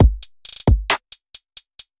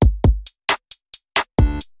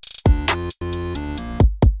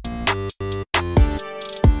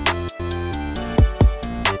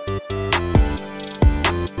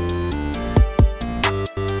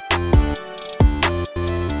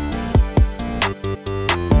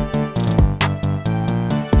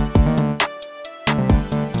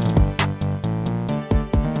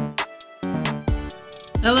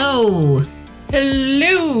Hello.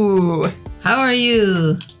 Hello. How are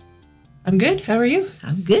you? I'm good. How are you?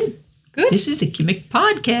 I'm good. Good. This is the Kimmick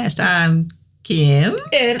Podcast. I'm Kim.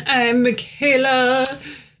 And I'm Michaela.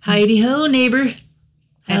 Heidi ho, neighbor.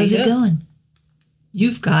 How's it Heidi ho. going?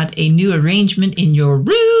 You've got a new arrangement in your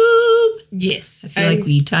room. Yes. I feel like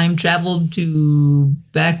we time traveled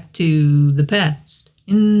back to the past.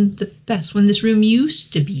 In the past, when this room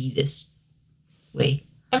used to be this way.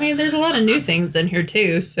 I mean, there's a lot of new things in here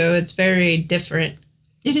too, so it's very different.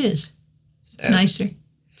 It is. So. It's nicer.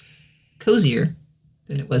 Cozier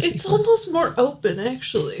than it was It's before. almost more open,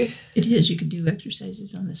 actually. It is. You can do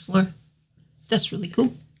exercises on this floor. That's really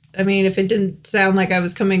cool. I mean, if it didn't sound like I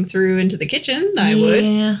was coming through into the kitchen, I would.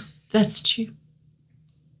 Yeah, that's true.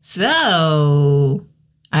 So,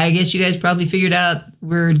 I guess you guys probably figured out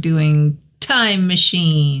we're doing time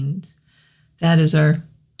machines. That is our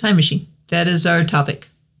time machine. That is our topic.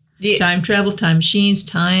 Yes. Time travel, time machines,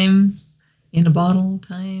 time in a bottle,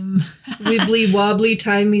 time. Wibbly wobbly,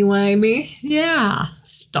 timey-wimey. Yeah,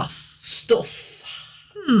 stuff. Stuff.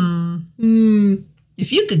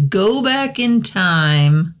 If you could go back in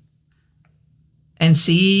time and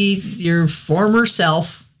see your former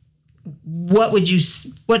self, what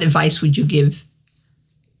advice would you give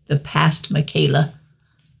the past Michaela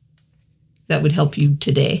that would help you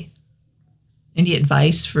today? Any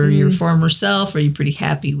advice for your former self? Are you pretty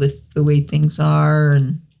happy with the way things are?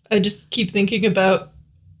 And I just keep thinking about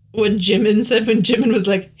what Jimin said when Jimin was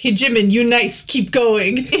like, "Hey, Jimin, you nice, keep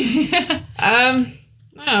going." I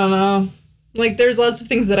don't know. Like, there's lots of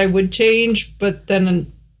things that I would change, but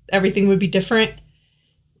then everything would be different.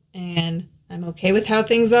 And I'm okay with how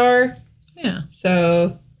things are. yeah,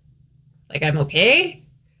 So, like, I'm okay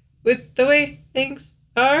with the way things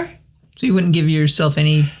are. so you wouldn't give yourself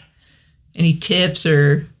any tips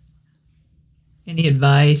or any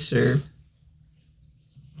advice or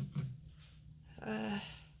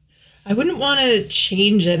I wouldn't want to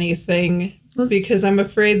change anything because I'm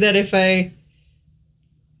afraid that if I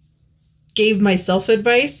gave myself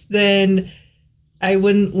advice, then I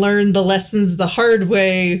wouldn't learn the lessons the hard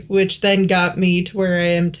way, which then got me to where I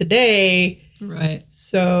am today. right.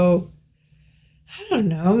 So, I don't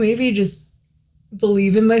know, maybe just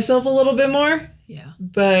believe in myself a little bit more. Yeah.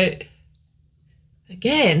 But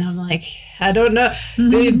again, I'm like, I don't know.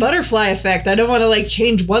 The butterfly effect. I don't want to like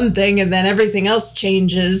change one thing and then everything else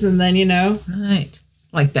changes and then, Right.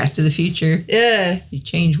 Like Back to the Future. Yeah. You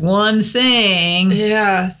change one thing.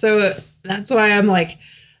 Yeah. So that's why I'm like,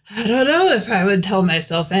 I don't know if I would tell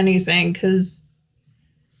myself anything because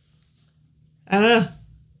I don't know.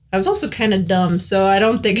 I was also kind of dumb, so I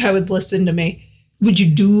don't think I would listen to me. Would you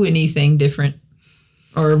do anything different?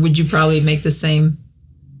 Or would you probably make the same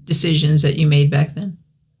decisions that you made back then?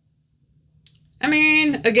 I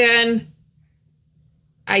mean, again,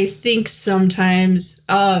 I think sometimes,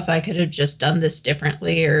 if I could have just done this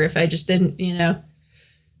differently, or if I just didn't,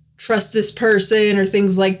 trust this person or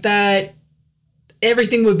things like that,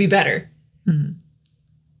 everything would be better. Mhm.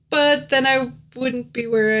 But then I wouldn't be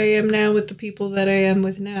where I am now with the people that I am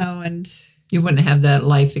with now. And You wouldn't have that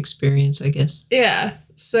life experience, I guess. yeah,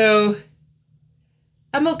 so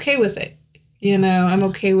I'm okay with it. I'm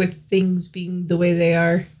okay with things being the way they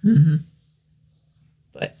are. Mm-hmm.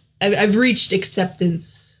 But I've reached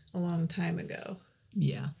acceptance a long time ago.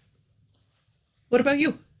 Yeah. What about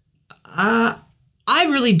you? I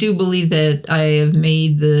really do believe that I have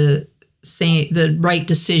made the right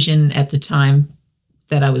decision at the time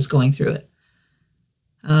that I was going through it.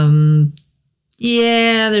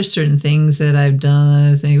 Yeah, there's certain things that I've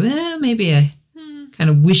done. I think, well, maybe I kind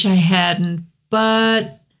of wish I hadn't,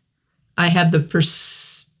 but I have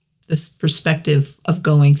this perspective of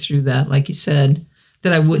going through that, like you said,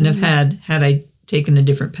 that I wouldn't have had I taken a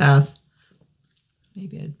different path.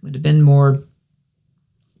 Maybe I would have been more,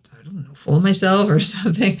 I don't know, full of myself or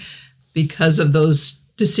something because of those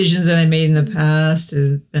decisions that I made in the past.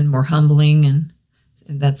 Have been more humbling, and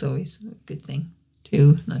that's always a good thing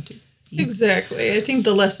too, not to. Exactly. I think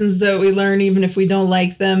the lessons that we learn, even if we don't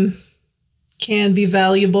like them, can be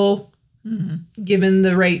valuable given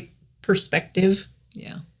the right perspective.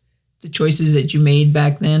 Yeah. The choices that you made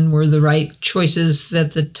back then were the right choices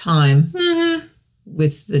at the time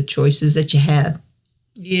with the choices that you had.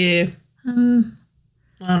 Yeah. I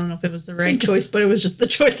don't know if it was the right choice, but it was just the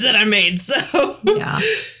choice that I made. So, Yeah.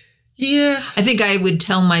 yeah. I think I would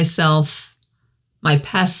tell myself, my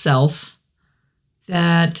past self,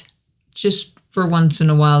 that just for once in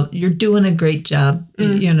a while, you're doing a great job.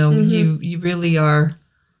 You really are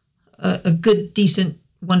a good, decent,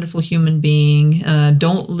 wonderful human being.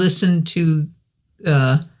 Don't listen to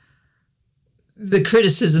the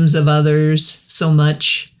criticisms of others so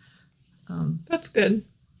much. That's good.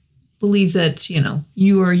 Believe that,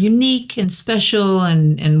 you are unique and special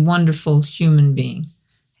and wonderful human being.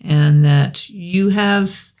 And that you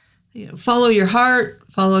have, follow your heart,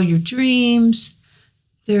 follow your dreams.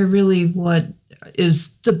 They're really what is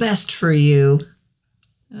the best for you.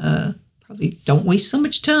 Probably don't waste so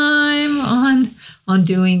much time on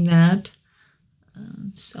doing that.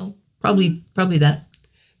 So probably that.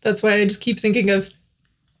 That's why I just keep thinking of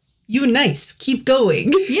you nice, keep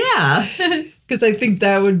going. Yeah. Because I think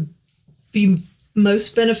that would be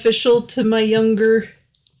most beneficial to my younger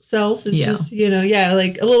self. It's just,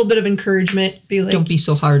 like a little bit of encouragement. Be like, don't be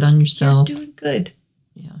so hard on yourself. You're doing good.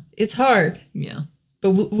 Yeah. It's hard. Yeah.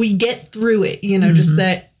 But we get through it, just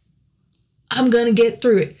that I'm going to get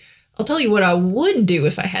through it. I'll tell you what I would do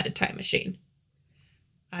if I had a time machine.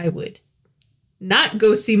 I would not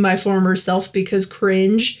go see my former self because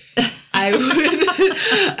cringe.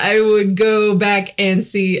 I would go back and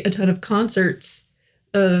see a ton of concerts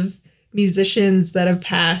of musicians that have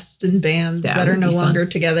passed and bands that are no longer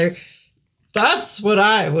together. That's what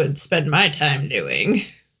I would spend my time doing.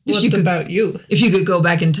 What about you? If you could go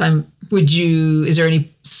back in time, is there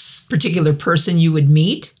any particular person you would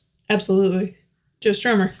meet? Absolutely. Joe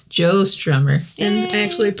Strummer. Joe Strummer. And I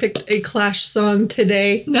actually picked a Clash song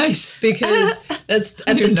today. Nice. Because that's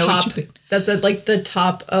at the top. That's at like the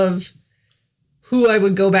top of who I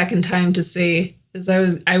would go back in time to see.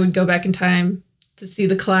 I would go back in time to see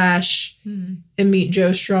the Clash and meet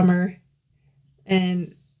Joe Strummer.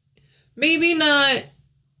 And maybe not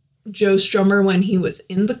Joe Strummer when he was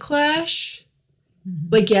in the Clash.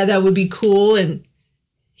 Like, yeah, that would be cool. And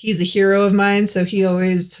he's a hero of mine, so he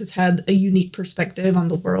always has had a unique perspective on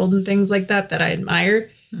the world and things like that I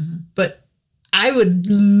admire. But I would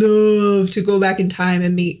love to go back in time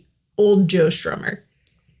and meet old Joe Strummer.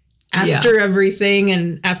 After everything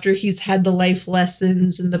and after he's had the life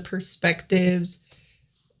lessons and the perspectives,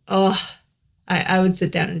 I would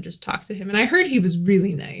sit down and just talk to him. And I heard he was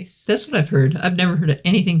really nice. That's what I've heard. I've never heard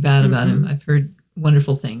anything bad about him. I've heard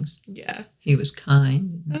wonderful things. Yeah. He was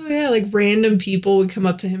kind. Oh, yeah. Like random people would come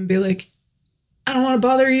up to him and be like, I don't want to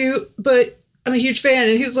bother you, but I'm a huge fan.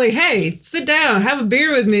 And he's like, hey, sit down, have a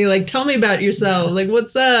beer with me. Like, tell me about yourself. Yeah. Like,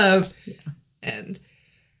 what's up? Yeah. And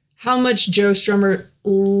how much Joe Strummer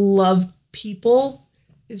loved people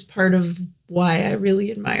is part of why I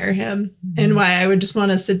really admire him and why I would just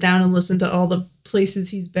want to sit down and listen to all the places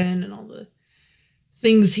he's been and all the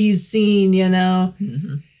things he's seen, So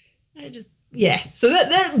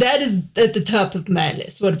that is at the top of my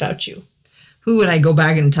list. What about you? Who would I go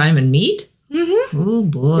back in time and meet? Oh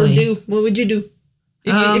boy. What would you do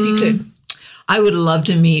if you could? I would love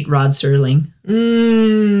to meet Rod Serling.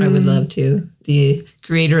 I would love to. The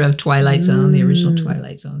creator of Twilight Zone, the original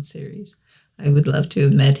Twilight Zone series. I would love to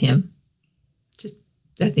have met him.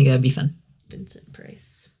 I think that'd be fun. Vincent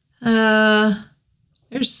Price.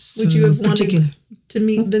 There's would you have wanted to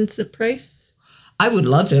meet Vincent Price? I would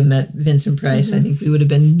love to have met Vincent Price. I think we would have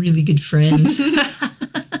been really good friends.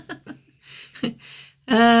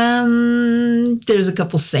 There's a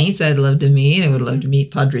couple saints I'd love to meet. I would love to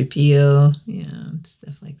meet Padre Pio,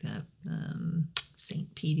 stuff like that.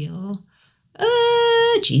 Saint Pio.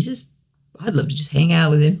 Jesus. I'd love to just hang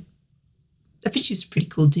out with him. I bet he's a pretty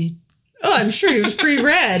cool dude. Oh, I'm sure he was pretty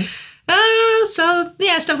rad.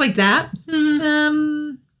 Stuff like that.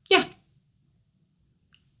 Yeah.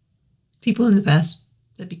 People in the past.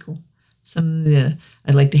 That'd be cool.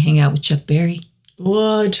 I'd like to hang out with Chuck Berry.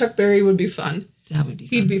 Whoa, Chuck Berry would be fun. That would be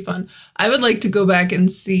fun. He'd be fun. I would like to go back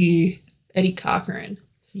and see Eddie Cochran.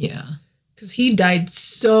 Yeah. Because he died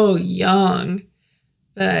so young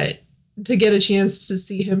that to get a chance to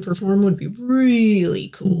see him perform would be really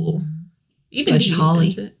cool. Even Buddy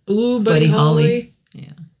Holly. Ooh, Buddy Holly.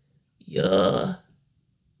 Yeah. Yeah.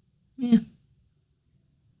 Yeah.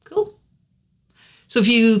 Cool. So if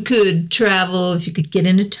you could get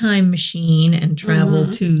in a time machine and travel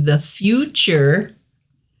to the future,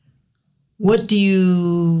 what would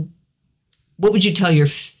you tell I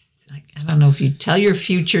don't know if you'd tell your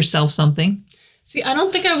future self something. See, I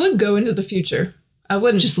don't think I would go into the future. I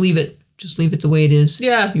wouldn't. Just leave it. Just leave it the way it is.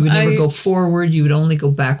 Yeah. You would never go forward. You would only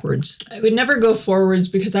go backwards. I would never go forwards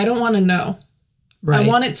because I don't want to know. Right. I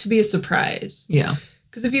want it to be a surprise. Yeah.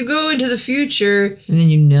 Because if you go into the future... And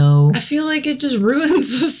then I feel like it just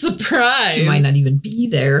ruins the surprise. You might not even be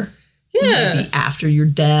there. Yeah. You might be after your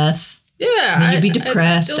death. Yeah. And then you'd be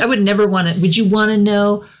depressed. I would never want to... Would you want to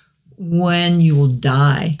know when you will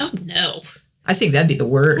die? Oh, no. I think that'd be the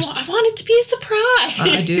worst. Well, I want it to be a surprise.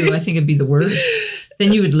 I do. I think it'd be the worst.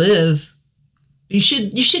 Then you would live... You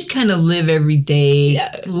should kind of live every day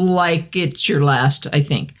like it's your last, I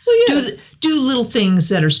think. Well, yeah. do little things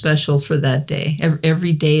that are special for that day.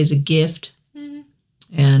 Every day is a gift,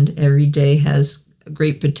 and every day has a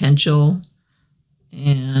great potential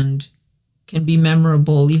and can be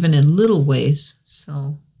memorable even in little ways.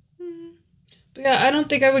 So, but yeah, I don't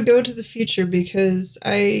think I would go to the future because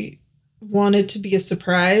I want it to be a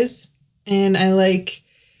surprise, and I like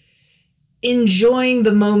enjoying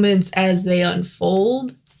the moments as they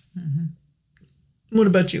unfold. What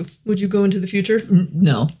about you? Would you go into the future?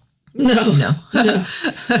 No. No.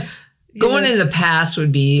 Going into the past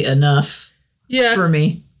would be enough for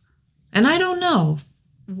me. And I don't know.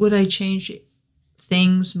 Would I change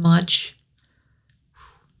things much?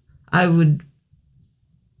 I'd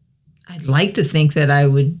like to think that I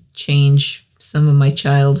would change some of my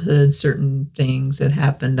childhood, certain things that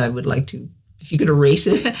happened. I would like to, if you could erase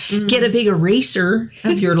it, get a big eraser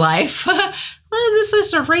of your life.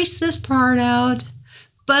 Let's erase this part out.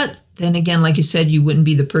 But then again, like you said, you wouldn't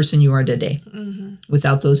be the person you are today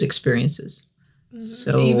without those experiences.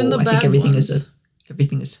 So even the I bad think everything ones.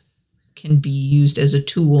 everything can be used as a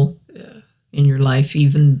tool in your life,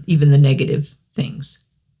 even the negative things.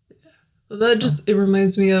 Well, that it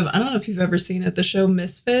reminds me of, I don't know if you've ever seen it, the show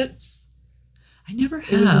Misfits. I never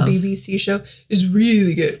have. It was a BBC show. It's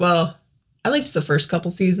really good. Well, I liked the first couple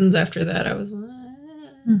seasons. After that, I was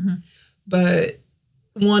But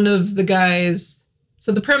one of the guys,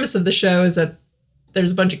 so the premise of the show is that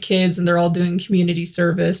there's a bunch of kids and they're all doing community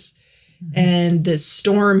service, and this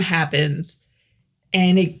storm happens,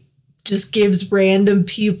 and it just gives random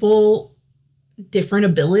people different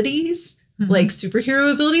abilities, like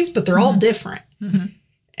superhero abilities, but they're all different.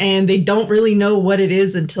 And they don't really know what it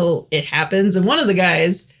is until it happens. And one of the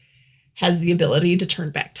guys has the ability to turn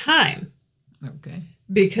back time. Okay.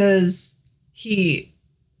 Because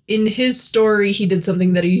in his story, he did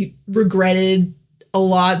something that he regretted a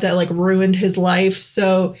lot that like ruined his life.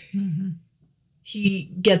 So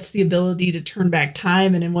he gets the ability to turn back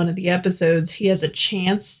time. And in one of the episodes, he has a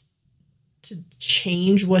chance to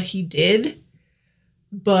change what he did.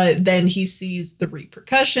 But then he sees the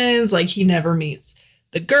repercussions, like he never meets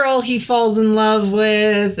the girl he falls in love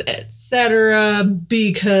with, etc.,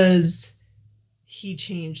 because he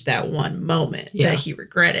changed that one moment that he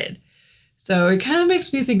regretted. So it kind of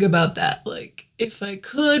makes me think about that. Like, if I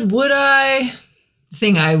could, would I? The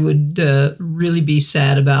thing I would really be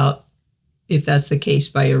sad about, if that's the case,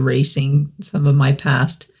 by erasing some of my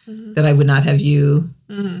past, that I would not have you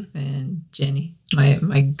and Jenny,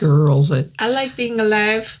 my girls. I like being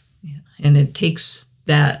alive. Yeah. And it takes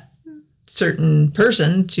that certain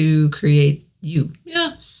person to create you.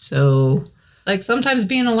 Yeah. So, like, sometimes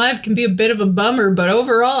being alive can be a bit of a bummer, but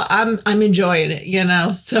overall I'm enjoying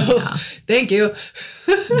it, So thank you.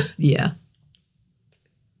 Yeah.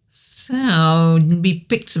 So we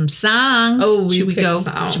picked some songs. Oh, should we go?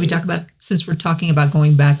 Songs. Should we talk about, since we're talking about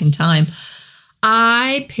going back in time?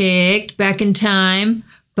 I picked Back in Time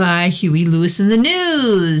by Huey Lewis and the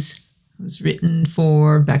News. It was written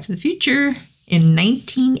for Back to the Future in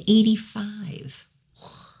 1985.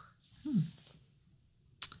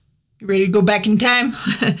 You ready to go back in time?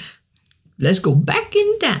 Let's go back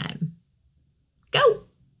in time. Go.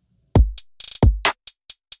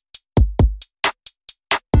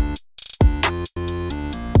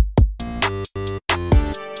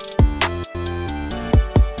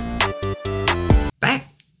 Back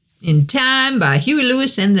in Time by Huey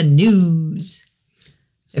Lewis and the News.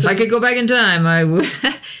 If I could go back in time, I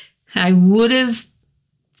would have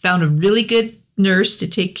found a really good nurse to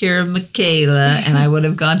take care of Michaela, and I would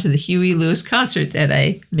have gone to the Huey Lewis concert that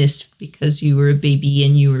I missed because you were a baby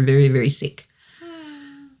and you were very, very sick.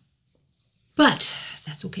 But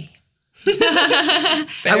that's okay.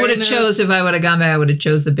 I would have chose, if I would have gone back, I would have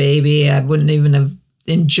chose the baby. I wouldn't even have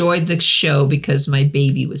enjoyed the show because my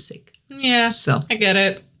baby was sick. Yeah, so I get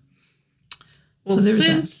it. Well,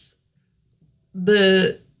 since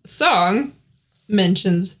the song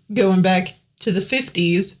mentions going back to the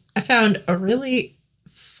 50s, I found a really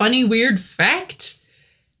funny, weird fact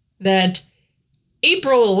that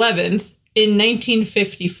April 11th in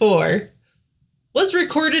 1954 was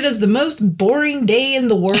recorded as the most boring day in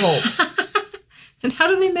the world. And how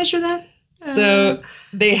do they measure that? So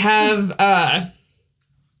they have a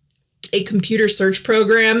computer search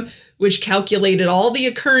program which calculated all the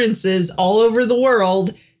occurrences all over the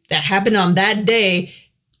world that happened on that day.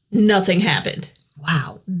 Nothing happened.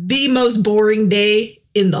 Wow. The most boring day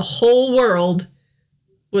in the whole world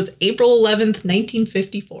was April 11th,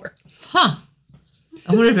 1954. Huh.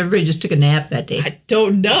 I wonder if everybody just took a nap that day. I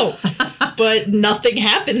don't know. But nothing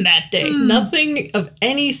happened that day. Nothing of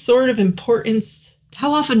any sort of importance.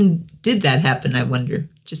 How often did that happen, I wonder?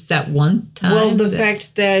 Just that one time? Well, the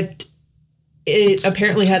fact that it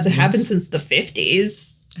apparently hasn't happened since the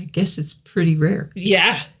 50s. I guess it's pretty rare.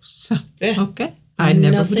 Yeah. So, Yeah. okay. I never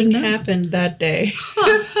would have Nothing known. happened that day.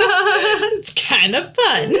 It's kind of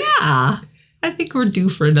fun. Yeah. I think we're due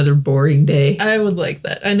for another boring day. I would like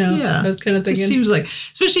that. I know. Yeah. I was kind of It thinking. seems like,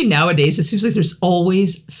 especially nowadays, it seems like there's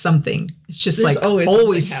always something. It's just There's like always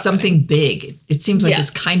always something something big. It seems like Yeah.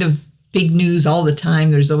 it's kind of big news all the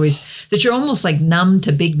time. There's always that you're almost like numb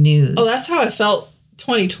to big news. Oh, that's how I felt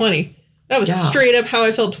 2020. That was Yeah. straight up how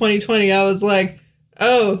I felt 2020. I was like,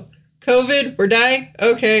 oh, COVID, we're dying?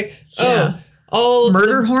 Okay. Yeah. Oh, all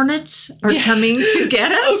murder hornets are Yeah. coming to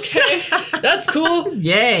get us. Okay. That's cool.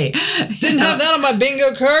 Yay. Didn't have that on my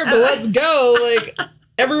bingo card, but let's go. Like,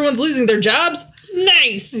 everyone's losing their jobs.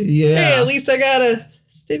 Nice. Yeah. Hey, at least I got a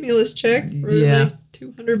stimulus check for Yeah. like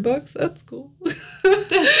 $200. That's cool.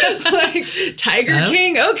 Like, Tiger Well.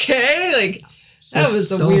 King. Okay. Like, that Just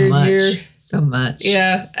was a so weird much, year. So much.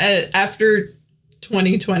 Yeah, after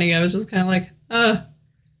 2020, I was just kind of like,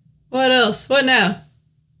 what else? What now?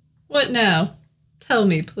 What now? Tell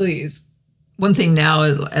me, please. One thing now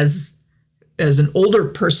is as an older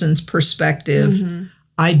person's perspective, Mm-hmm.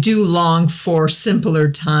 I do long for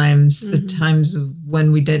simpler times, the times of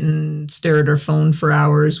when we didn't stare at our phone for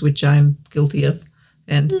hours, which I'm guilty of,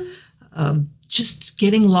 and just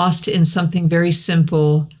getting lost in something very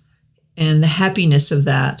simple and the happiness of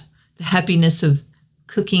that, the happiness of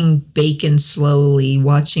cooking bacon slowly,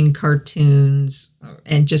 watching cartoons,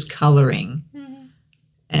 and just coloring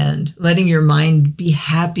and letting your mind be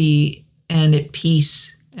happy and at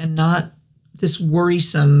peace and not this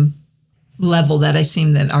worrisome level that I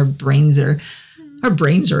seem that our brains are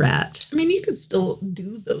at. I mean, you could still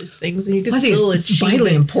do those things, and you could I think still it's achieve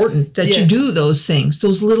vitally it. important that Yeah. you do those things,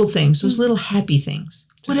 those little things, those little happy things,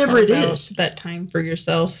 whatever it Carve out is. that time for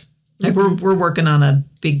yourself. Like we're working on a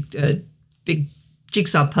big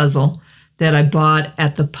jigsaw puzzle that I bought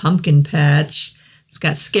at the pumpkin patch. It's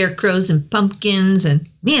got scarecrows and pumpkins, and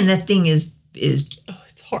man, that thing is Oh,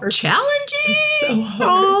 it's hard. challenging. So hard.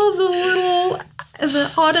 All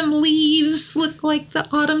the autumn leaves look like the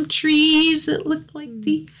autumn trees that look like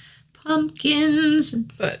the pumpkins.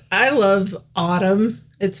 But I love autumn.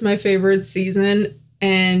 It's my favorite season,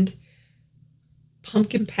 and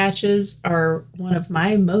pumpkin patches are one of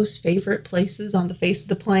my most favorite places on the face of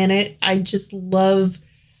the planet. I just love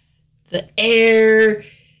the air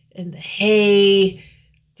and the hay.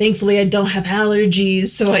 Thankfully, I don't have allergies,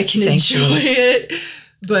 so I can enjoy Thankfully. it.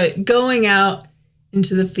 But going out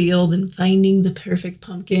into the field and finding the perfect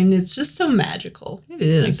pumpkin, it's just so magical. It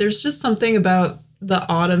is. Like, there's just something about the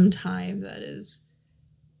autumn time that is,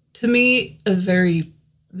 to me, a very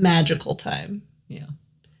magical time. Yeah.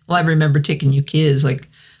 Well, I remember taking you kids, like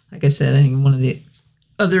I said, I think in one of the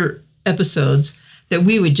other episodes, that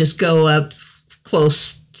we would just go up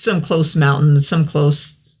some close mountain, some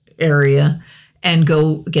close area, and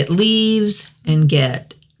go get leaves and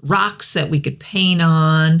get rocks that we could paint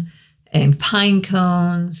on and pine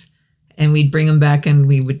cones. And we'd bring them back and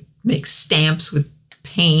we would make stamps with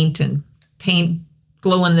paint and paint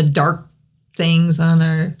glow in the dark things on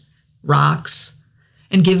our rocks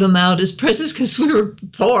and give them out as presents because we were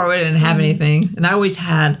poor. We didn't have anything. And I always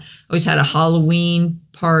had a Halloween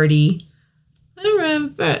party. I don't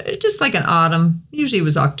remember, just like an autumn. Usually it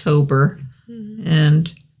was October.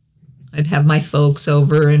 And I'd have my folks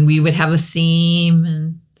over and we would have a theme.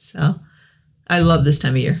 And so I love this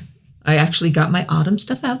time of year. I actually got my autumn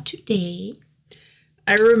stuff out today.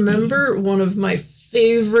 I remember one of my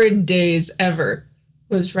favorite days ever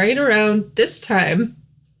was right around this time.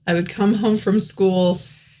 I would come home from school,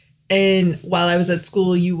 and while I was at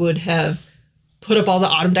school, you would have put up all the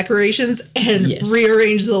autumn decorations and Yes.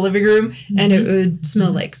 rearrange the living room, and it would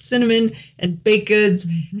smell like cinnamon and baked goods,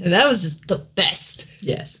 and that was just the best.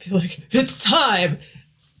 Yes. I feel like, it's time!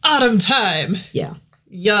 Autumn time! Yeah.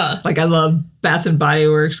 Yeah. Like I love Bath and Body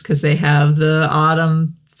Works because they have the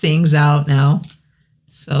autumn things out now.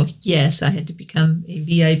 So yes, I had to become a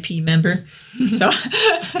VIP member. So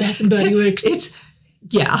Bath and Body Works. it's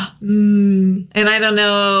yeah. Mm, And I don't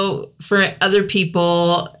know for other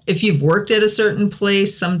people, if you've worked at a certain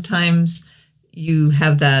place, sometimes you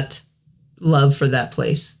have that love for that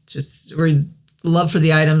place, just or love for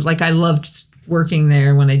the items. Like I loved working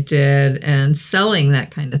there when I did and selling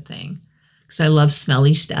that kind of thing because I love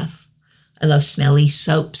smelly stuff. I love smelly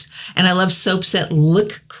soaps, and I love soaps that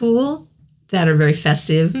look cool, that are very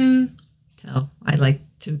festive. So I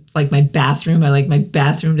like my bathroom. I like my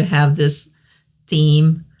bathroom to have this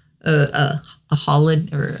theme, a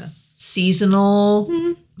holiday or a seasonal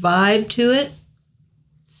vibe to it.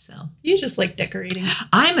 So You just like decorating.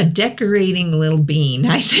 I'm a decorating little bean.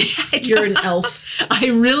 I think You're an elf. I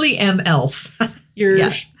really am elf. You're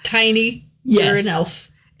Yes. tiny. Yes. You're an elf.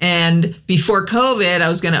 And before COVID, I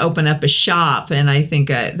was going to open up a shop, and I think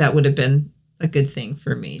that would have been a good thing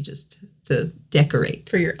for me, just to decorate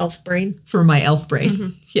For your elf brain. for my elf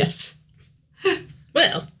brain. Yes.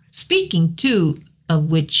 Well, Speaking too of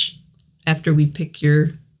which, after we pick are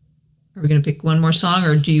we going to pick one more song,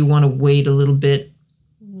 or do you want to wait a little bit?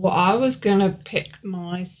 well, I was gonna pick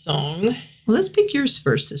my song. Well, let's pick yours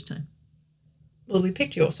first this time. Well, we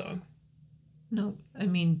picked your song. No, I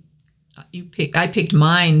mean, I picked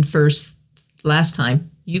mine first last time.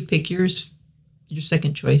 You pick yours, your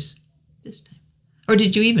second choice this time. Or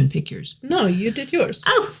did you even pick yours? No, you did yours.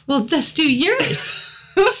 Oh, well, let's do yours.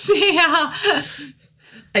 See how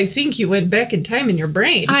I think you went back in time in your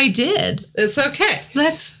brain. I did. It's okay.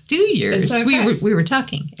 Let's do yours. It's okay. We were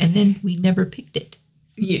talking, and then we never picked it.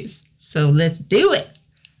 Yes. So let's do it.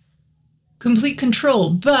 Complete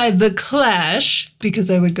Control by The Clash,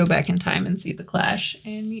 because I would go back in time and see The Clash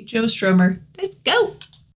and meet Joe Strummer. Let's go.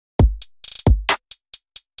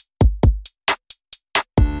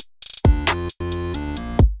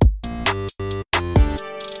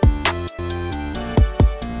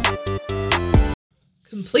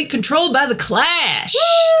 Complete Control by The Clash.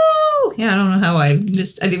 Woo! Yeah, I don't know how I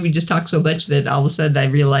think we just talked so much that all of a sudden I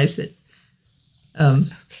realized that.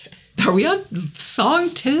 It's okay. Are we on song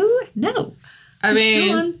 2? No. I We're still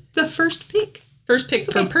mean, on the first pick. first pick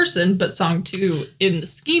per okay. person, but song 2 in the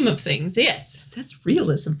scheme of things, yes. That's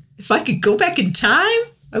realism. If I could go back in time,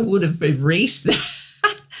 I would have erased that.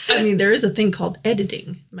 I mean, there is a thing called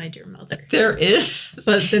editing, my dear mother. There is.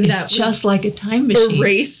 But then It's that just like a time would machine.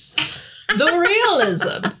 erase the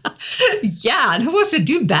realism. Yeah, and who wants to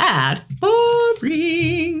do that?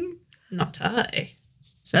 Boring. Not I.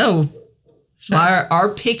 So, our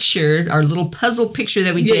picture, our little puzzle picture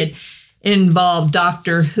that we did, involved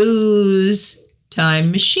Doctor Who's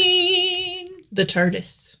time machine. The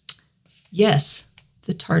TARDIS, Yes,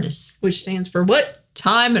 the TARDIS. which stands for what?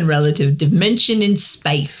 Time and relative dimension in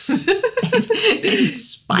space. in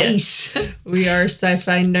spice. We are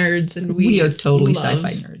sci-fi nerds, and We are totally love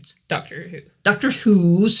sci-fi nerds. Doctor Who. Doctor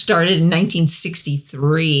Who started in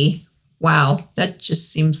 1963. Wow, that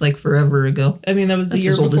just seems like forever ago. I mean, that was the That's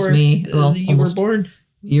year as old as before me. Well, you almost. were born.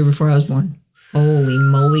 The year before I was born. Holy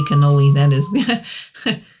moly cannoli, that is.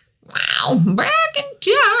 Wow, back in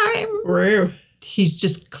time. Rare. He's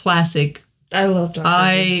just classic. I love Doctor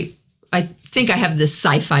Who. I think I have this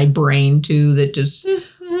sci-fi brain too that just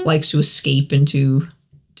likes to escape into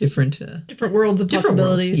different Different worlds of different worlds.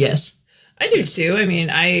 possibilities. Yes. I do too. I mean,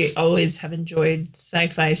 I always have enjoyed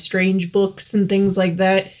sci-fi strange books and things like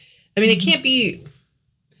that. I mean, it can't be,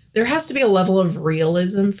 there has to be a level of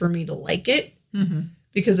realism for me to like it. Mm-hmm.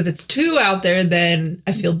 Because if it's too out there, then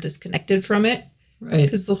I feel disconnected from it. Right.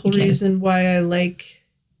 Because the whole Okay. reason why I like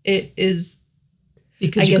it is,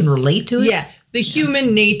 Because I you guess, can relate to it? Yeah. The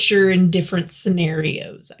human nature in different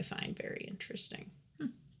scenarios I find very interesting.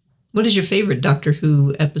 What is your favorite Doctor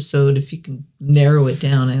Who episode, if you can narrow it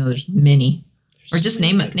down? I know there's many. Or just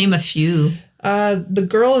name a few. The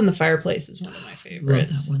Girl in the Fireplace is one of my Love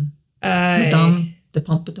favorites. that one. Madame de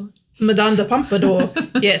Pompadour. Madame de Pompadour.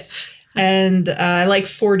 Yes. And I like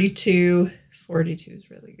 42. 42 is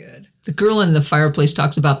really good. The Girl in the Fireplace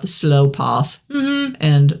talks about the slow path. Mm-hmm.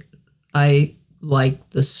 And I like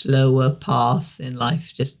the slower path in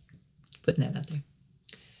life. Just putting that out there.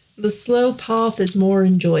 The slow path is more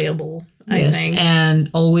enjoyable, I think.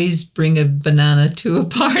 And always bring a banana to a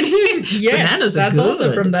party. Yes, Bananas are that's also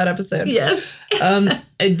good. from that episode. Yes.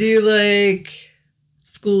 I do like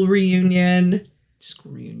School Reunion.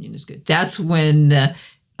 School Reunion is good. That's when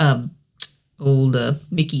old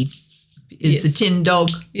Mickey is Yes. the tin dog.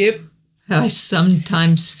 Yep. I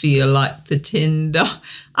sometimes feel like the tin dog.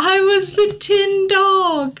 I was the tin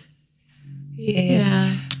dog. Yes.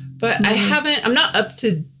 Yeah. But I'm not up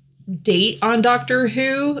to date on Doctor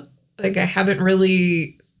Who. Like, I haven't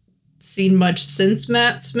really seen much since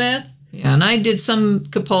Matt Smith. Yeah, and I did some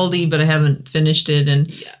Capaldi, but I haven't finished it,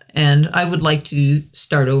 and I would like to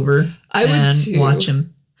start over. I would and too. watch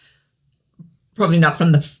him. Probably not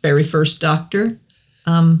from the very first Doctor.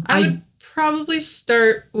 I would probably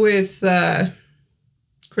start with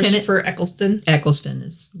Christopher Eccleston. Eccleston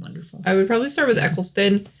is wonderful. I would probably start with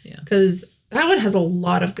Eccleston. Yeah. Because that one has a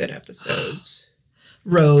lot of good episodes.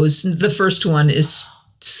 Rose, the first one is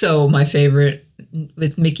so my favorite,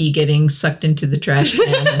 with Mickey getting sucked into the trash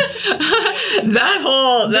can. that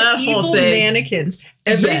whole Evil thing. mannequins.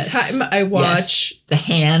 Every Yes. time I watch the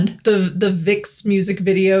hand. the Vicks music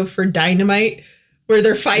video for Dynamite, where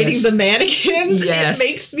they're fighting Yes. the mannequins. Yes. It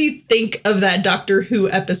makes me think of that Doctor Who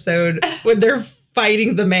episode when they're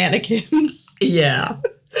fighting the mannequins. Yeah.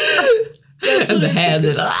 That's And what the I hand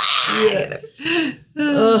think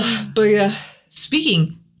that, But yeah.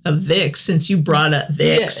 Speaking of Vix, since you brought up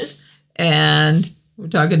Vix, Yes. and we're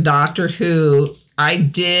talking Doctor Who, I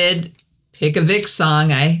did pick a Vix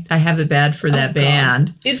song. I have it bad for that God.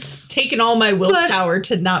 band. It's taken all my willpower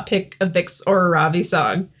to not pick a Vix or a Ravi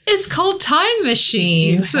song. It's called Time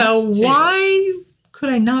Machine. You So have to. why could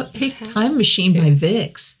I not pick have Time Machine to. by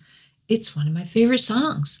Vix? It's one of my favorite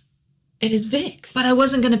songs. It is Vix. But I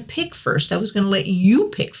wasn't going to pick first. I was going to let you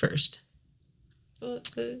pick first.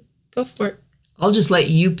 Go for it. I'll just let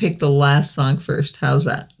you pick the last song first. How's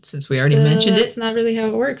that? Since we already mentioned That's it. not really how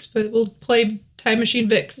it works, but we'll play Time Machine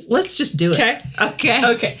Vix. Let's just do it. Okay. Okay.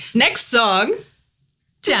 Okay. Next song.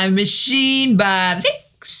 Time Machine by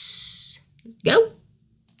Vix. Go.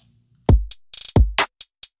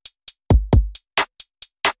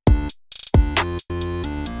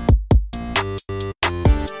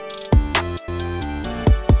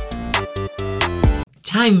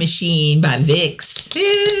 Time Machine by Vix.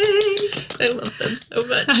 I love them so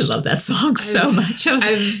much. I love that song so much.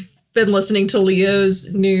 I've been listening to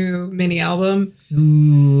Leo's new mini album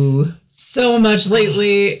Ooh. so much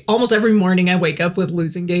lately. Almost every morning I wake up with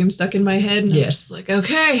Losing Game stuck in my head. And I'm Yes. just like,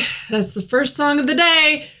 okay, that's the first song of the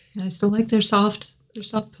day. I still like their soft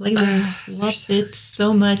playlist. Love it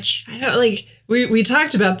so much. I know, like, we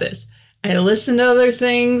talked about this. I listen to other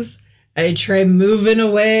things. I try moving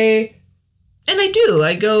away. And I do.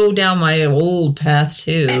 I go down my old path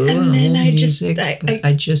too. And then old I just- music, but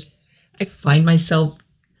I- I find myself.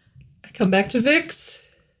 I come back to Vix.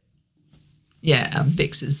 Yeah,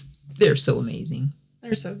 they're so amazing.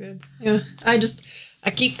 They're so good. Yeah.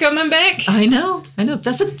 I keep coming back. I know.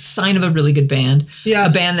 That's a sign of a really good band. Yeah.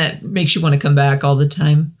 A band that makes you want to come back all the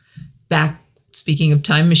time. Speaking of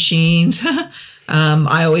time machines,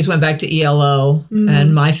 I always went back to ELO,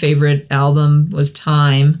 and my favorite album was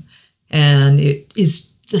Time. And it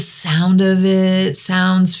is the sound of it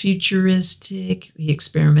sounds futuristic. He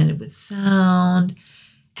experimented with sound.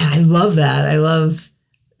 And I love that. I love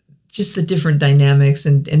just the different dynamics.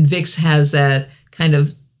 And Vix has that kind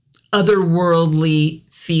of otherworldly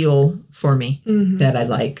feel for me that I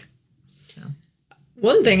like. So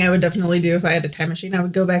One thing I would definitely do if I had a time machine, I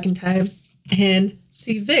would go back in time and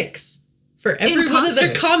see Vix for every one of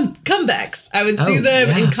their comebacks. I would see them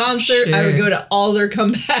in concert. I would go to all their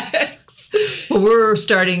comebacks. Well, we're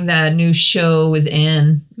starting that new show with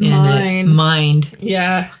Anne. Mind.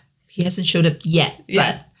 Yeah. He hasn't showed up yet,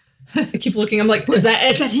 Yeah. I keep looking. I'm like, is that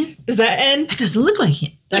N? Is that him? Is that N? That doesn't look like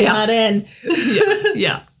him. That's not N.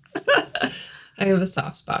 Yeah. I have a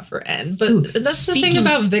soft spot for N. But Ooh, that's the thing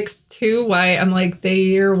about Vix too, why I'm like,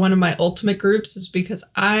 they're one of my ultimate groups, is because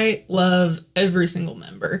I love every single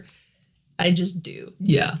member. I just do.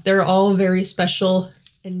 Yeah. They're all very special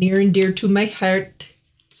and near and dear to my heart.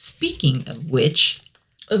 Speaking of which,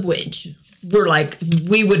 We're like,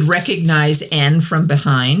 we would recognize N from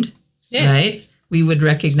behind, right? We would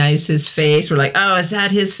recognize his face. We're like, oh, is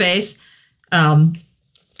that his face?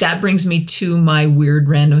 That brings me to my weird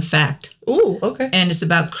random fact. Ooh, okay. And it's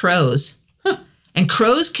about crows. And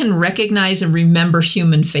crows can recognize and remember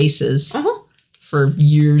human faces for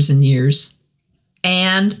years and years.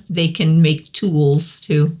 And they can make tools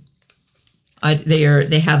too.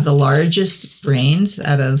 They have the largest brains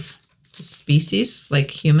out of the species, like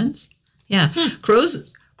humans. Yeah. Crows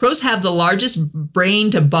have the largest brain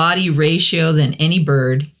to body ratio than any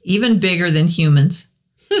bird, even bigger than humans.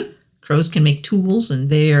 Crows can make tools, and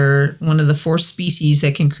they are one of the 4 species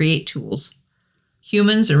that can create tools.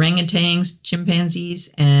 Humans, orangutans, chimpanzees,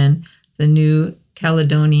 and the New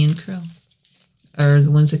Caledonian crow are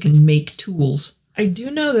the ones that can make tools. I do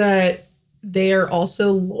know that they are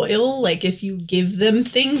also loyal. Like, if you give them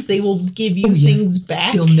things, they will give you things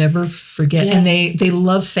back. They'll never forget. Yeah. And they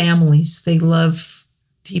love families. They love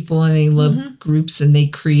people, and they love groups, and they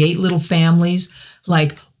create little families.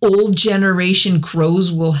 Like, old generation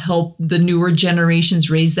crows will help the newer generations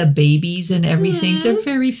raise the babies and everything. They're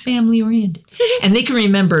very family oriented. And they can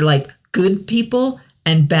remember, like, good people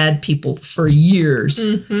and bad people for years.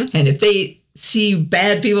 And if they see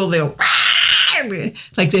bad people, they'll,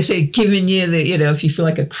 like they say, giving you the, if you feel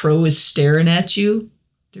like a crow is staring at you,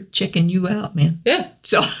 they're checking you out, man. Yeah.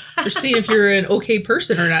 So They're seeing if you're an okay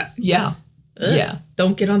person or not. yeah. Ugh. Yeah.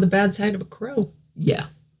 Don't get on the bad side of a crow. Yeah.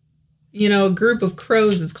 A group of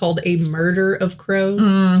crows is called a murder of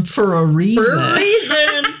crows. For a reason. For a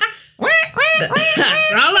reason.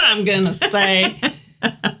 That's all I'm going to say.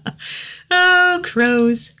 Oh,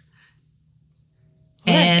 crows.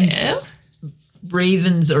 And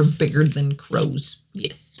ravens are bigger than crows.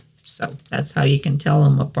 Yes. So that's how you can tell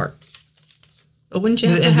them apart, But wouldn't you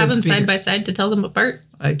have to And have they're them side bigger. by side to tell them apart?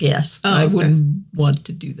 I guess. Oh, I okay. wouldn't want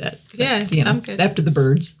to do that. But, Yeah, I'm good. After the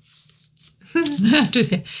birds. After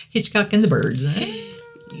Hitchcock and the birds.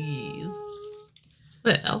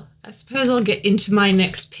 Well, I suppose I'll get into my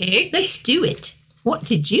next pick. Let's do it. What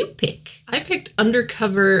did you pick? I picked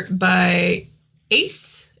Undercover by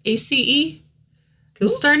Ace, ACE. I'm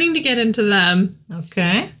starting to get into them.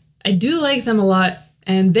 Okay. I do like them a lot,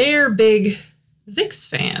 and they're big Vix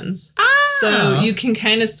fans. So you can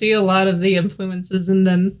kind of see a lot of the influences in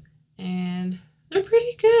them, and they're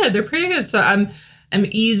pretty good. They're pretty good. So I'm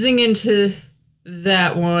easing into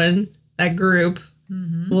that group.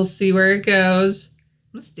 Mm-hmm. We'll see where it goes.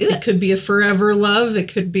 Let's do It it. could be a forever love.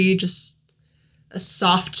 It could be just a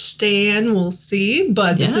soft stan. We'll see.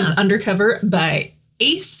 But this is Yeah. Undercover by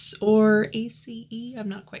Ace or ACE. I'm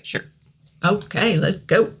not quite sure. Okay, let's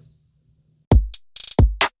go.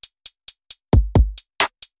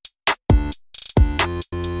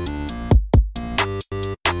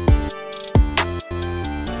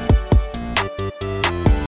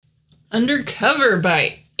 Undercover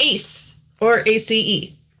by Ace or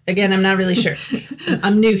ACE. Again, I'm not really sure.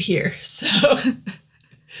 I'm new here, so.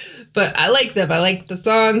 But I like them. I like the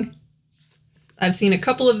song. I've seen a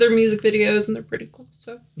couple of their music videos, and they're pretty cool.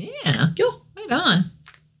 So, Yeah. yeah, Right on.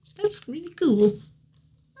 That's really cool.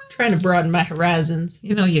 trying to broaden my horizons.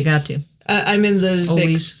 You know, you got to. I'm in the Always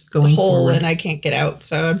Vix going hole, forward. and I can't get out.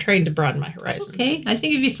 So I'm trying to broaden my horizons. Okay. I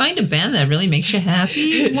think if you find a band that really makes you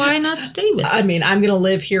happy, why not stay with it? I mean, I'm gonna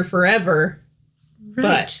live here forever.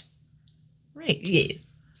 But Right. yes,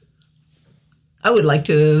 I would like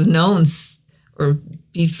to have known or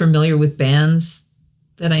be familiar with bands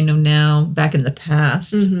that I know now back in the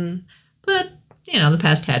past. mm-hmm. But, the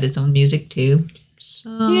past had its own music too.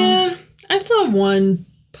 So, Yeah, I saw one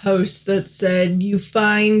post that said you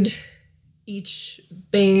find each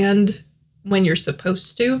band when you're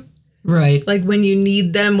supposed to. Right. Like when you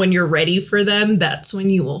need them, when you're ready for them, that's when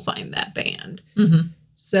you will find that band. Mm-hmm.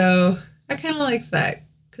 So I kind of like that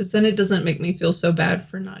because then it doesn't make me feel so bad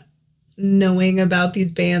for not knowing about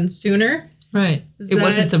these bands sooner. Right. It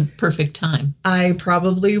wasn't the perfect time. I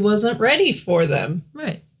probably wasn't ready for them.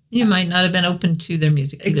 Right. You might not have been open to their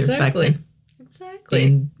music either back then. Exactly.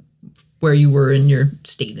 Being where you were in your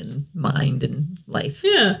state and mind and life.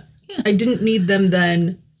 Yeah. Yeah. I didn't need them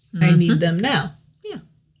then. I Mhm. need them now.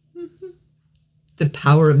 The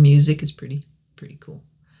power of music is pretty cool.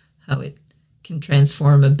 How it can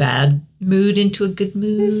transform a bad mood into a good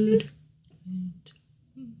mood.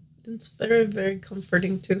 It's very, very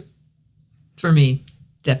comforting too. For me,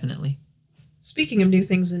 definitely. Speaking of new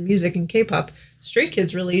things in music and K-pop, Stray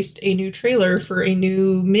Kids released a new trailer for a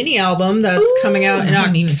new mini album that's coming out in I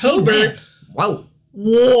haven't even seen October. that. Whoa.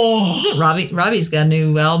 Whoa! Is it Robbie's got a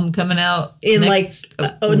new album coming out In next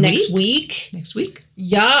next week? Next week?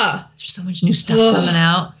 Yeah, There's so much new stuff Ugh. coming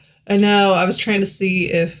out. I know. I was trying to see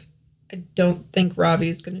if I don't think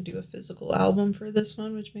Robbie's going to do a physical album for this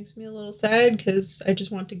one, which makes me a little sad because I just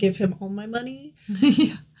want to give him all my money.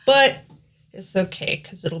 Yeah. But it's okay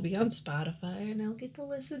because it'll be on Spotify and I'll get to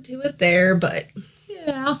listen to it there. But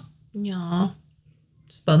Yeah. yeah.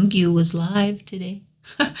 Bumgyu was live today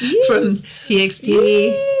Yes. from TXT.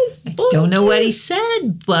 Yes, I don't know what he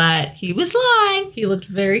said, but he was live. He looked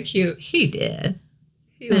very cute. He did.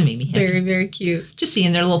 He That looked made me happy. very, very cute. Just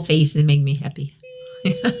seeing their little faces made me happy.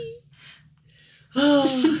 Oh, The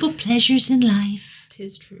simple pleasures in life.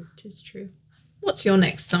 tis true. Tis true. What's your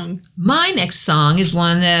next song? My next song is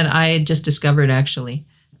one that I had just discovered actually.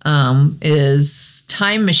 Is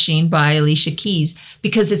Time Machine by Alicia Keys.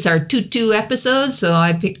 Because it's our 2-2 episode, so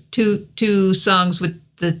I picked two songs with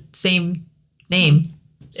the same name.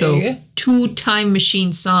 There you So go. 2 Time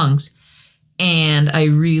Machine songs. And I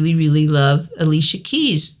really, really love Alicia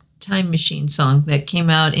Keys' Time Machine song that came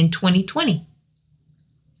out in 2020.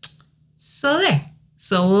 So there.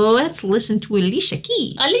 So let's listen to Alicia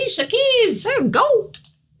Keys. Alicia Keys. There we go.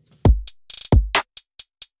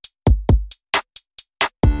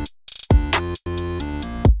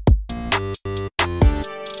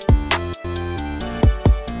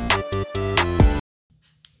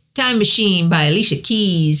 Time Machine by Alicia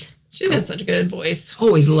Keys. She got such a good voice.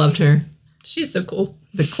 Always loved her. She's so cool.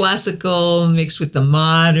 The classical mixed with the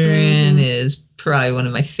modern is probably one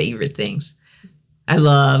of my favorite things. I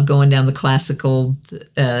love going down the classical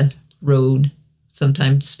road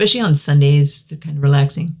sometimes, especially on Sundays. They're kind of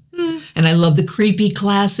relaxing. And I love the creepy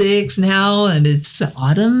classics now, and it's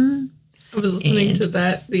autumn. I was listening And- to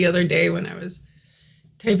that the other day when I was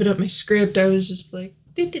typing up my script. I was just like,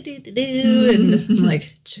 and I'm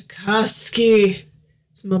like, Tchaikovsky,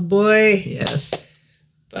 it's my boy. Yes.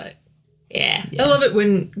 But yeah, I love it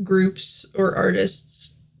when groups or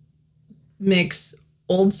artists mix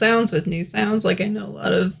old sounds with new sounds. Like I know a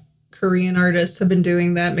lot of Korean artists have been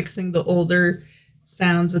doing that, mixing the older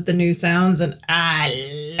sounds with the new sounds, and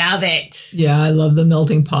I love it. Yeah, I love the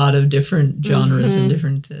melting pot of different genres and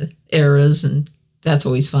different eras, and that's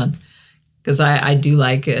always fun. Because I do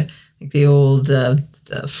like the old the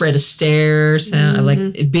Fred Astaire sound. I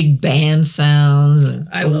like big band sounds and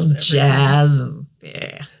I love jazz. And,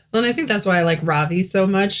 yeah. Well, and I think that's why I like Ravi so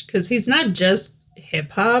much, because he's not just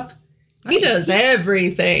hip hop. He does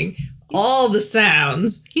everything. All the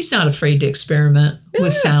sounds. He's not afraid to experiment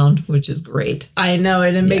with sound, which is great. I know,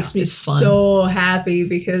 and it makes me it's fun. So happy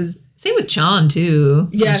because... Same with Chan, too,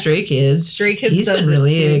 from Stray Kids. Stray Kids He's does been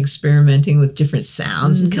really it, too. experimenting with different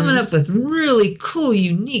sounds and coming up with really cool,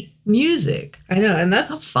 unique music. I know, and How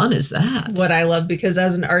that's fun is that? what I love, because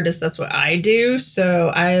as an artist, that's what I do.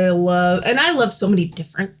 So I love so many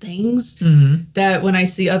different things that when I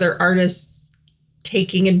see other artists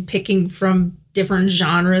taking and picking from different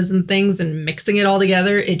genres and things and mixing it all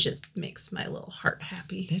together, it just makes my little heart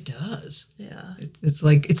happy. It does. Yeah. It's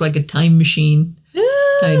like a time machine,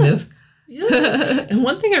 kind of. Yeah. And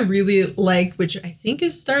one thing I really like, which I think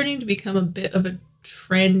is starting to become a bit of a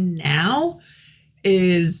trend now,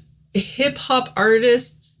 is hip hop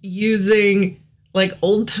artists using like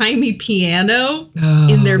old timey piano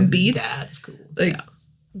in their beats. That's cool. Like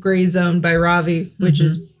Gray Zone by Ravi, which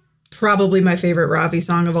is probably my favorite Ravi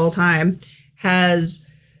song of all time, has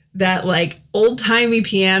that like old timey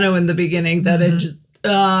piano in the beginning that it just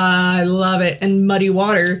I love it. And Muddy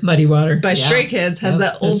Water by Stray Kids has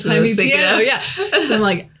that old timey piano. Yeah. So I'm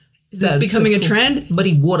like, is this becoming a trend?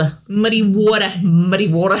 Muddy Water.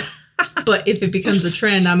 But if it becomes a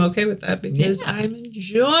trend, I'm okay with that, because I'm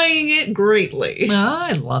enjoying it greatly.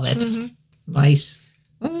 I love it. Nice.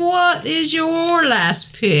 What is your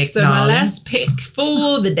last pick, So darling? my last pick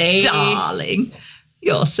for the day. Darling.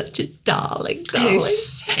 You're such a darling.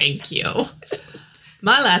 Thank you.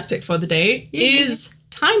 My last pick for the day is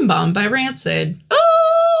Time Bomb by Rancid.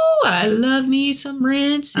 Oh, I love me some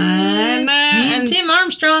Rancid. I know. Me and Tim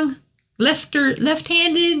Armstrong.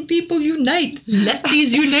 Left-handed people unite.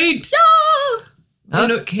 Lefties unite.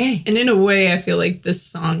 Okay. And in a way, I feel like this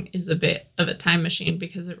song is a bit of a time machine,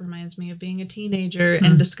 because it reminds me of being a teenager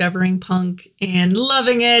and discovering punk and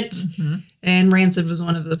loving it. And Rancid was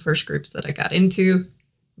one of the first groups that I got into,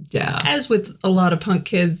 as with a lot of punk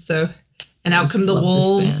kids. So, and Out Come the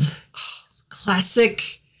Wolves. It's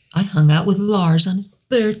classic. I hung out with Lars on his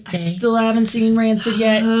birthday. I still haven't seen Rancid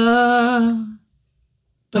yet.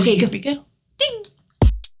 But okay, here go. we go. Ding.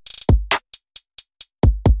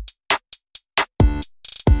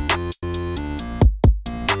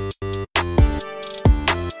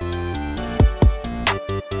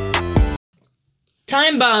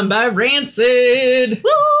 Time Bomb by Rancid.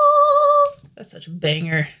 Woo! That's such a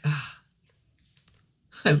banger.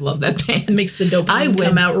 I love that band. It makes the dopamine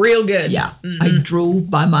come out real good. Yeah. I drove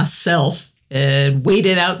by myself and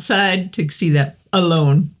waited outside to see that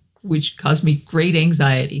alone, which caused me great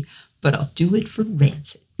anxiety. But I'll do it for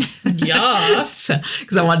Rancid. Yeah.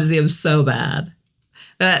 Because I wanted to see him so bad.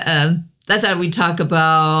 I thought we'd talk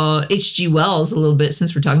about H.G. Wells a little bit,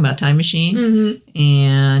 since we're talking about Time Machine.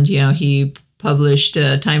 And, he published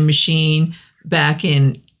Time Machine back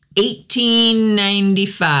in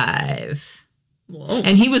 1895. Whoa.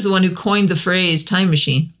 And he was the one who coined the phrase time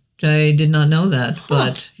machine. I did not know that,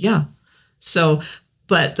 but yeah. So,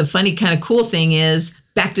 but the funny kind of cool thing is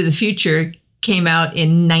Back to the Future came out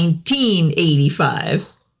in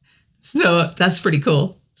 1985. So that's pretty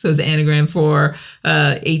cool. So it's the anagram for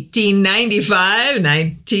 1895,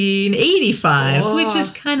 1985, Whoa. which is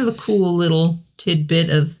kind of a cool little tidbit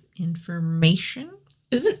of information.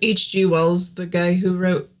 Isn't H.G. Wells the guy who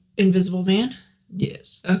wrote Invisible Man?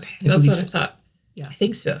 Yes. Okay, I that's believe what so. I thought. Yeah. I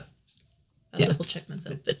think so. I'll Yeah. double check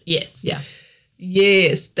myself, but yes. Yeah.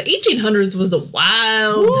 Yes. The 1800s was a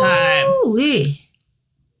wild time. Woo-wee.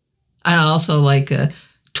 I also like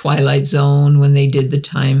Twilight Zone, when they did the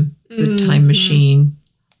time machine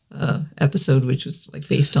episode, which was like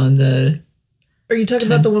based on the. Are you talking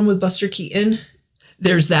about the one with Buster Keaton?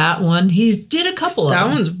 There's that one. He did a couple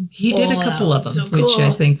of them. He did a couple of them, so which I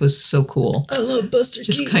cool. think was so cool. I love Buster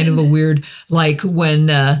Just Keaton. kind of a weird, like when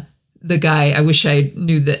the guy, I wish I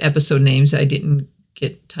knew the episode names. I didn't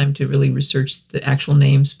get time to really research the actual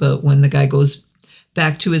names, but when the guy goes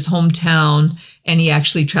back to his hometown and he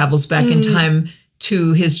actually travels back in time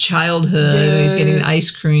to his childhood, and he's getting ice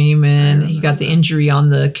cream and he got the injury on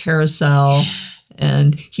the carousel.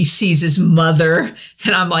 and he sees his mother,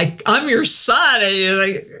 and I'm like, I'm your son. And you're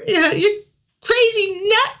like, yeah, you crazy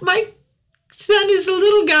nut. My son is a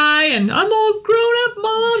little guy, and I'm all grown up,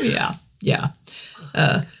 Mom. Yeah.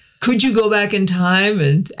 Could you go back in time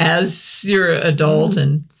and as you're an adult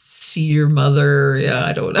and see your mother? Yeah,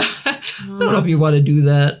 I don't know. I don't know if you want to do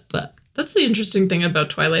that, but that's the interesting thing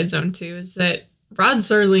about Twilight Zone 2 is that Rod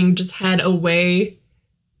Serling just had a way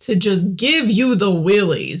to just give you the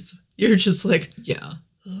willies. You're just like, yeah,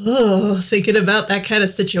 thinking about that kind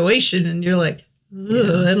of situation, and you're like,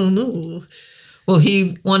 I don't know. Well,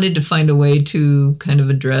 he wanted to find a way to kind of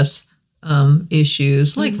address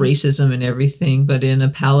issues like racism and everything, but in a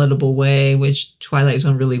palatable way, which Twilight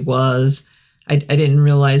Zone really was. I didn't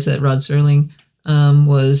realize that Rod Serling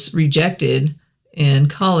was rejected in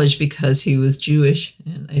college because he was Jewish,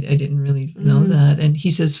 and I didn't really know that. And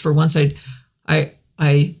he says, for once,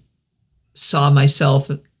 I saw myself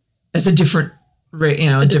as a different,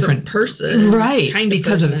 a different person, right? Kind of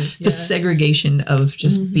because person. of the segregation of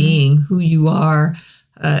just being who you are.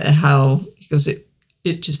 How he goes,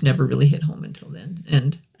 it just never really hit home until then.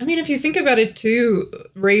 And I mean, if you think about it too,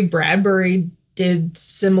 Ray Bradbury did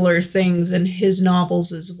similar things in his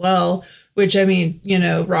novels as well, which, I mean,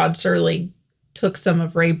 Rod Serling took some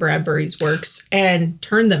of Ray Bradbury's works and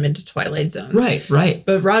turned them into Twilight Zones. Right.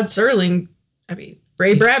 But Rod Serling,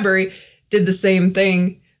 Ray Bradbury did the same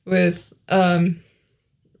thing with,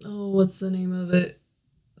 what's the name of it?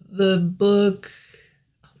 The book.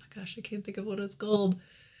 Oh my gosh, I can't think of what it's called.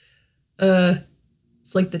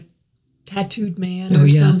 It's like the Tattooed Man or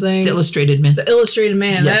something. The Illustrated Man. The Illustrated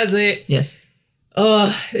Man, yes. That's it. Yes.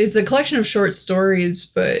 It's a collection of short stories,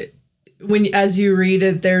 but as you read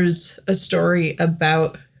it, there's a story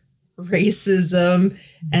about racism,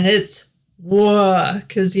 and it's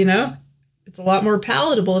because it's a lot more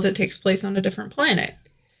palatable if it takes place on a different planet.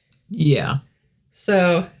 Yeah.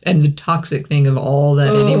 So, and the toxic thing of all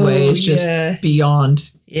that anyway is just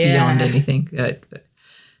beyond anything.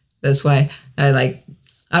 That's why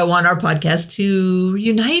I want our podcast to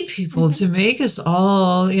unite people, to make us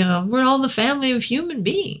all, we're all the family of human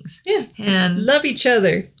beings. Yeah. And love each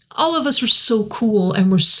other. All of us are so cool,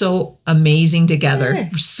 and we're so amazing together. Yeah.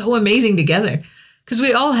 We're so amazing together because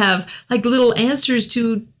we all have little answers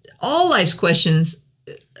to all life's questions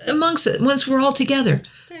amongst it once we're all together.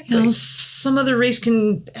 Exactly. Some other race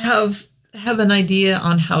can have an idea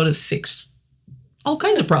on how to fix all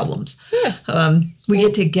kinds of problems. Yeah. We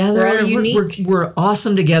get together. We're all unique. We're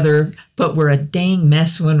awesome together, but we're a dang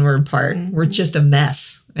mess when we're apart. We're just a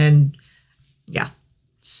mess. And yeah.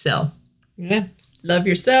 So. Yeah. Love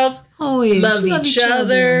yourself. Always. Love each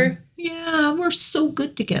other. Yeah, we're so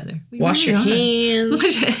good together. Wash your hands.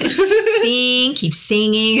 Keep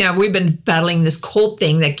singing. We've been battling this cold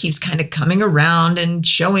thing that keeps kind of coming around and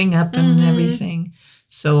showing up and everything.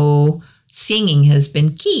 So singing has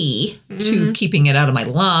been key to keeping it out of my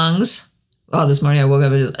lungs. Oh, this morning I woke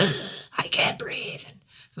up and was, I can't breathe. And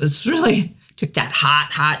it was really, took that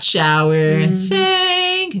hot shower and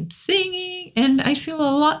sang and singing, and I feel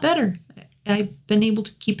a lot better. I've been able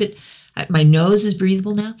to keep it. My nose is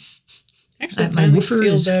breathable now. Actually, my woofer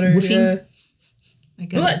feel is better. woofing.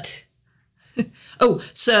 Yeah. What? Go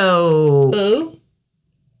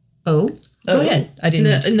ahead. I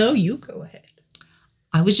didn't. No, you go ahead.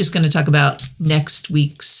 I was just going to talk about next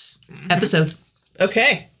week's episode.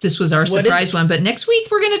 Okay. This was our surprise one, but next week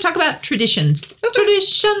we're going to talk about traditions. Okay.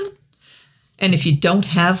 Tradition. And if you don't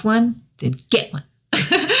have one, then get one. All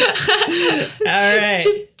right.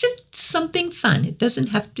 Just something fun. It doesn't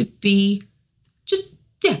have to be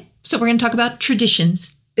So we're going to talk about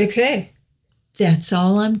traditions. Okay. That's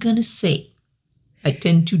all I'm going to say. I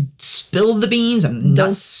tend to spill the beans. I'm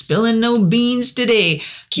not spilling no beans today.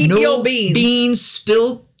 Keep your beans. Beans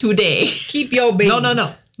spilled today. Keep your beans.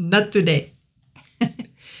 No. Not today.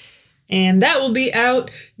 And that will be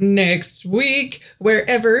out next week,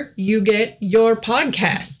 wherever you get your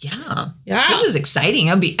podcasts. Yeah. This is exciting.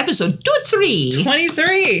 It'll be episode 23.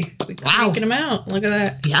 23. We're wow. Taking them out. Look at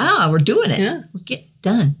that. Yeah, we're doing it. Yeah. We're getting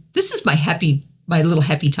done. This is my little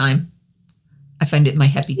happy time. I find it my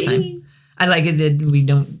happy time. I like it that we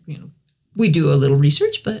don't, we do a little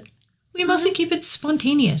research, but we mostly keep it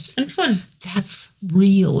spontaneous. And fun. That's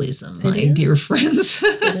realism, my dear friends.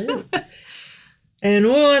 It is. And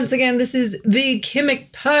once again, this is the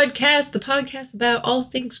Kimmick Podcast, the podcast about all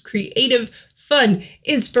things creative, fun,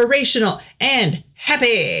 inspirational, and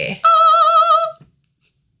happy.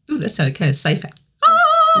 Ooh, that sounded kind of sci-fi.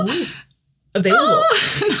 Available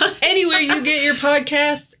anywhere you get your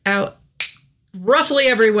podcasts, out roughly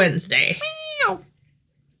every Wednesday.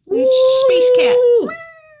 Space cat.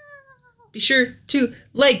 Be sure to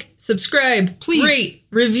like, subscribe, Please. rate,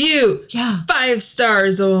 review. Yeah. 5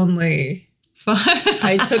 stars only.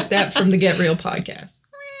 I took that from the Get Real podcast.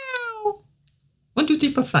 1, 2,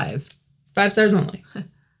 3, 4, 5. 5 stars only.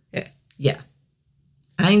 Yeah. Yeah.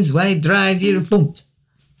 1, 2, 3, 4, 5.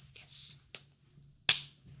 Yes.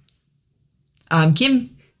 I'm Kim.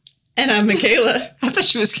 And I'm Michaela. I thought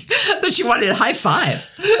she wanted a high five.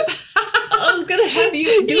 I was gonna have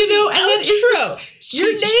you do the and then outro.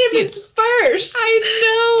 Your name is first. I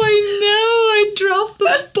know. I dropped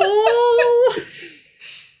the ball.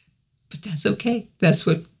 But that's okay. That's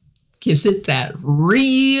what gives it that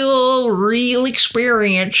real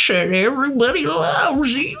experience that everybody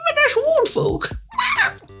loves, even us old folk.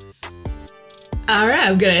 All right,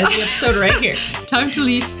 I'm gonna end the episode right here. Time to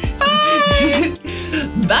leave.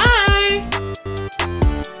 Bye.